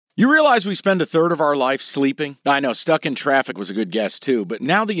You realize we spend a third of our life sleeping? I know, stuck in traffic was a good guess too, but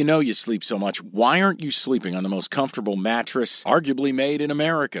now that you know you sleep so much, why aren't you sleeping on the most comfortable mattress arguably made in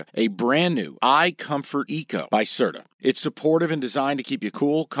America? A brand new iComfort Eco by Serta. It's supportive and designed to keep you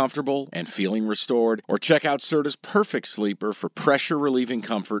cool, comfortable, and feeling restored. Or check out Serta's Perfect Sleeper for pressure-relieving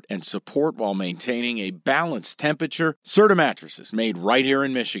comfort and support while maintaining a balanced temperature. Serta mattresses made right here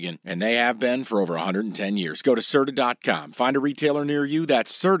in Michigan, and they have been for over 110 years. Go to Serta.com. Find a retailer near you.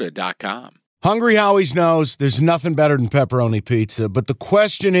 That's Serta.com. Hungry Howie's knows there's nothing better than pepperoni pizza, but the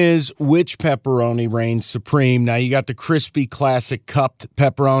question is, which pepperoni reigns supreme? Now, you got the crispy, classic cupped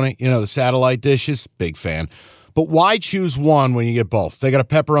pepperoni, the satellite dishes. Big fan. But why choose one when you get both? They got a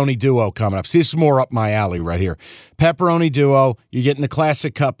pepperoni duo coming up. See, this is more up my alley right here. Pepperoni duo, you're getting the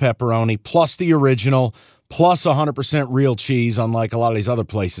classic cup pepperoni, plus the original, plus 100% real cheese, unlike a lot of these other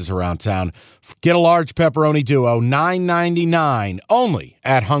places around town. Get a large pepperoni duo, $9.99, only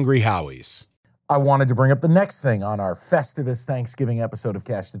at Hungry Howie's. I wanted to bring up the next thing on our Festivus Thanksgiving episode of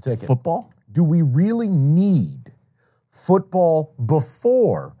Cash the Ticket. Football? Do we really need football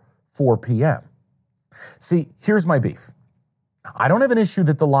before 4 p.m.? See, here's my beef. I don't have an issue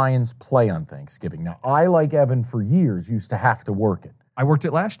that the Lions play on Thanksgiving. Now, I, like Evan, for years used to have to work it. I worked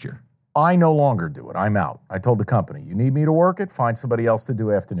it last year. I no longer do it. I'm out. I told the company, you need me to work it? Find somebody else to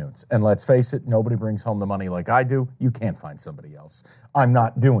do afternoons. And let's face it, nobody brings home the money like I do. You can't find somebody else. I'm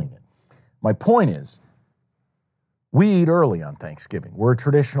not doing it. My point is, we eat early on Thanksgiving. We're a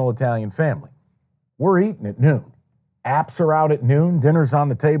traditional Italian family. We're eating at noon. Apps are out at noon. Dinner's on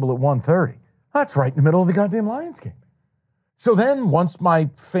the table at 1:30. That's right in the middle of the goddamn Lions game. So then once my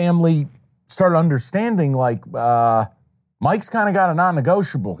family started understanding, Mike's kind of got a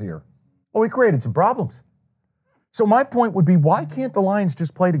non-negotiable here, we created some problems. So my point would be, why can't the Lions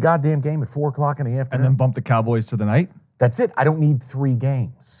just play the goddamn game at 4 o'clock in the afternoon? And then bump the Cowboys to the night? That's it. I don't need 3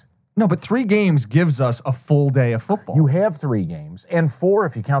 games. No, but 3 games gives us a full day of football. You have 3 games, and 4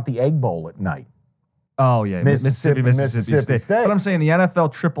 if you count the Egg Bowl at night. Oh, yeah. Mississippi State. But I'm saying the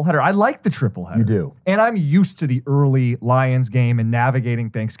NFL triple header. I like the triple header. You do. And I'm used to the early Lions game and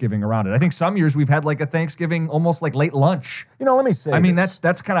navigating Thanksgiving around it. I think some years we've had like a Thanksgiving almost like late lunch. Let me say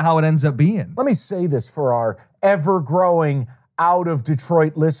that's kind of how it ends up being. Let me say this for our ever-growing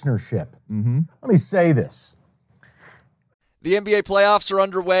out-of-Detroit listenership. Let me say this. The NBA playoffs are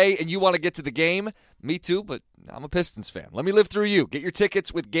underway and you want to get to the game? Me too, but I'm a Pistons fan. Let me live through you. Get your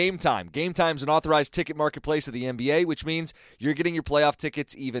tickets with Game Time. Game Time's an authorized ticket marketplace of the NBA, which means you're getting your playoff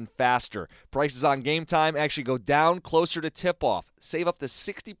tickets even faster. Prices on Game Time actually go down closer to tip-off. Save up to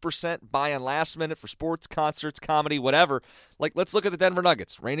 60% buy on last minute for sports, concerts, comedy, whatever. Like, let's look at the Denver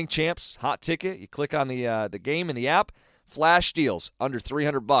Nuggets. Reigning champs, hot ticket. You click on the game in the app. Flash deals under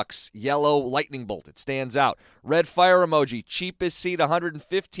 $300. Yellow lightning bolt, it stands out. Red fire emoji, cheapest seat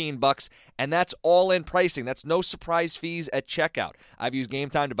 $115, and that's all-in pricing. That's no surprise fees at checkout. I've used Game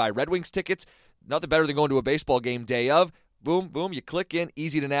Time to buy Red Wings tickets. Nothing better than going to a baseball game day of. Boom, boom, you click in,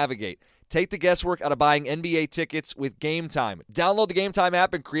 easy to navigate. Take the guesswork out of buying NBA tickets with Game Time. Download the Game Time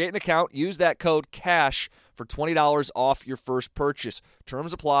app and create an account. Use that code CASH for $20 off your first purchase.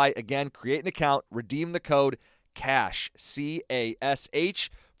 Terms apply. Again, create an account, redeem the code CASH,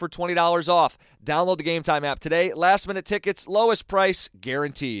 C-A-S-H, for $20 off. Download the Game Time app today. Last minute tickets, lowest price,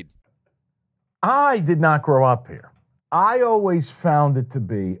 guaranteed. I did not grow up here. I always found it to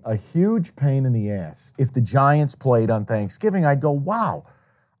be a huge pain in the ass. If the Giants played on Thanksgiving, I'd go, wow,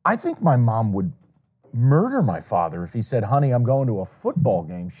 I think my mom would murder my father if he said, honey, I'm going to a football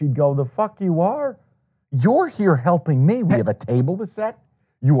game. She'd go, the fuck you are? You're here helping me. We have a table to set.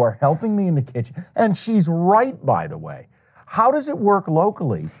 You are helping me in the kitchen. And she's right, by the way. How does it work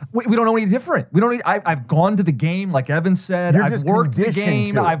locally? We don't know any different. We don't. I've gone to the game, like Evan said. I've worked the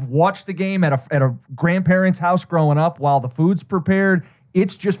game. I've watched the game at a grandparent's house growing up while the food's prepared.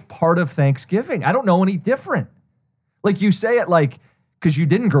 It's just part of Thanksgiving. I don't know any different. Like you say it because you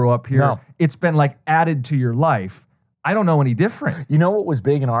didn't grow up here. No. It's been added to your life. I don't know any different. You know what was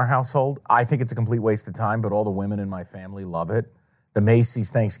big in our household? I think it's a complete waste of time, but all the women in my family love it. The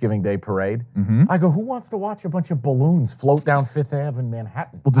Macy's Thanksgiving Day Parade. Mm-hmm. I go, who wants to watch a bunch of balloons float down Fifth Ave in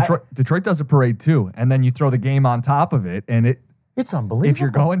Manhattan? Well, Detroit does a parade too, and then you throw the game on top of it, and it's unbelievable. If you're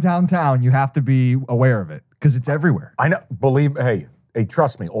going downtown, you have to be aware of it because it's everywhere. I know. Hey,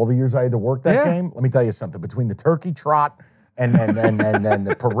 trust me. All the years I had to work that game, let me tell you something. Between the turkey trot and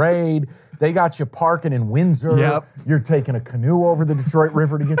the parade, they got you parking in Windsor. Yep. You're taking a canoe over the Detroit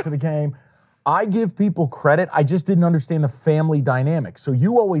River to get to the game. I give people credit. I just didn't understand the family dynamic. So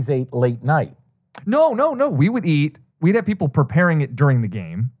you always ate late night. No. We'd have people preparing it during the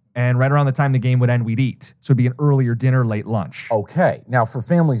game. And right around the time the game would end, we'd eat. So it'd be an earlier dinner, late lunch. Okay. Now, for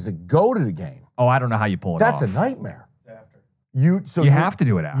families that go to the game, Oh, I don't know how you pull it that's off. a nightmare. You have to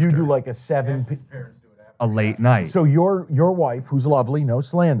do it after. You do like a 7 a late night. So your wife, who's lovely, no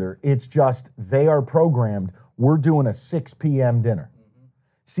slander, it's just they are programmed, we're doing a 6 p.m. dinner.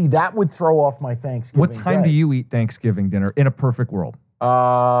 See, that would throw off my Thanksgiving What time day. do you eat Thanksgiving dinner in a perfect world?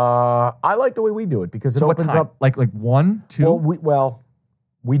 I like the way we do it because it opens up. Like 1, 2?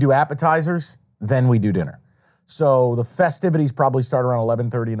 We do appetizers, then we do dinner. So the festivities probably start around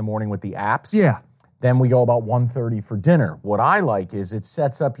 11:30 in the morning with the apps. Yeah. Then we go about 1:30 for dinner. What I like is it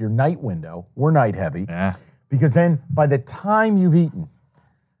sets up your night window. We're night heavy. Yeah. Because then by the time you've eaten,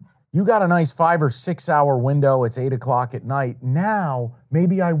 you got a nice 5 or 6 hour window. It's 8 o'clock at night. Now,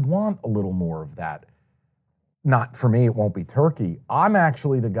 maybe I want a little more of that. Not for me, it won't be turkey. I'm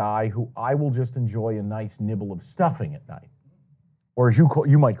actually the guy who I will just enjoy a nice nibble of stuffing at night. Or as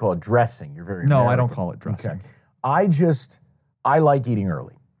you might call it dressing. You're very No, American. I don't call it dressing. Okay. I like eating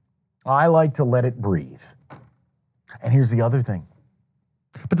early. I like to let it breathe. And here's the other thing.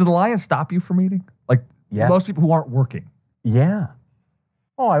 But do the Lions stop you from eating? Like most people who aren't working. Yeah.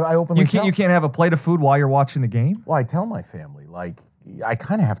 Oh, I openly tell. You can't have a plate of food while you're watching the game? Well, I tell my family, like, I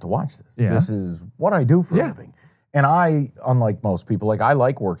kind of have to watch this. Yeah. This is what I do for a living. And I, unlike most people, like, I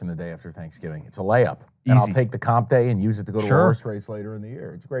like working the day after Thanksgiving. It's a layup. And I'll take the comp day and use it to go to a horse race later in the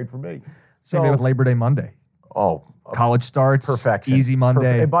year. It's great for me. Same with Labor Day Monday. Oh. College starts. Perfection. Easy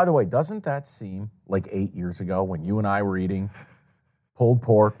Monday. And by the way, doesn't that seem like 8 years ago when you and I were eating pulled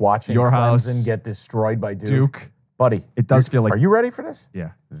pork, watching Your Clemson house, get destroyed by Duke. Buddy. It does feel like... Are you ready for this?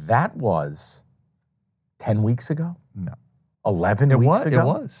 Yeah. That was 10 weeks ago? No. 11 weeks ago? It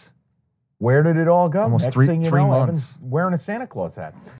was. Where did it all go? Almost Next three thing you months. Evan's wearing a Santa Claus hat.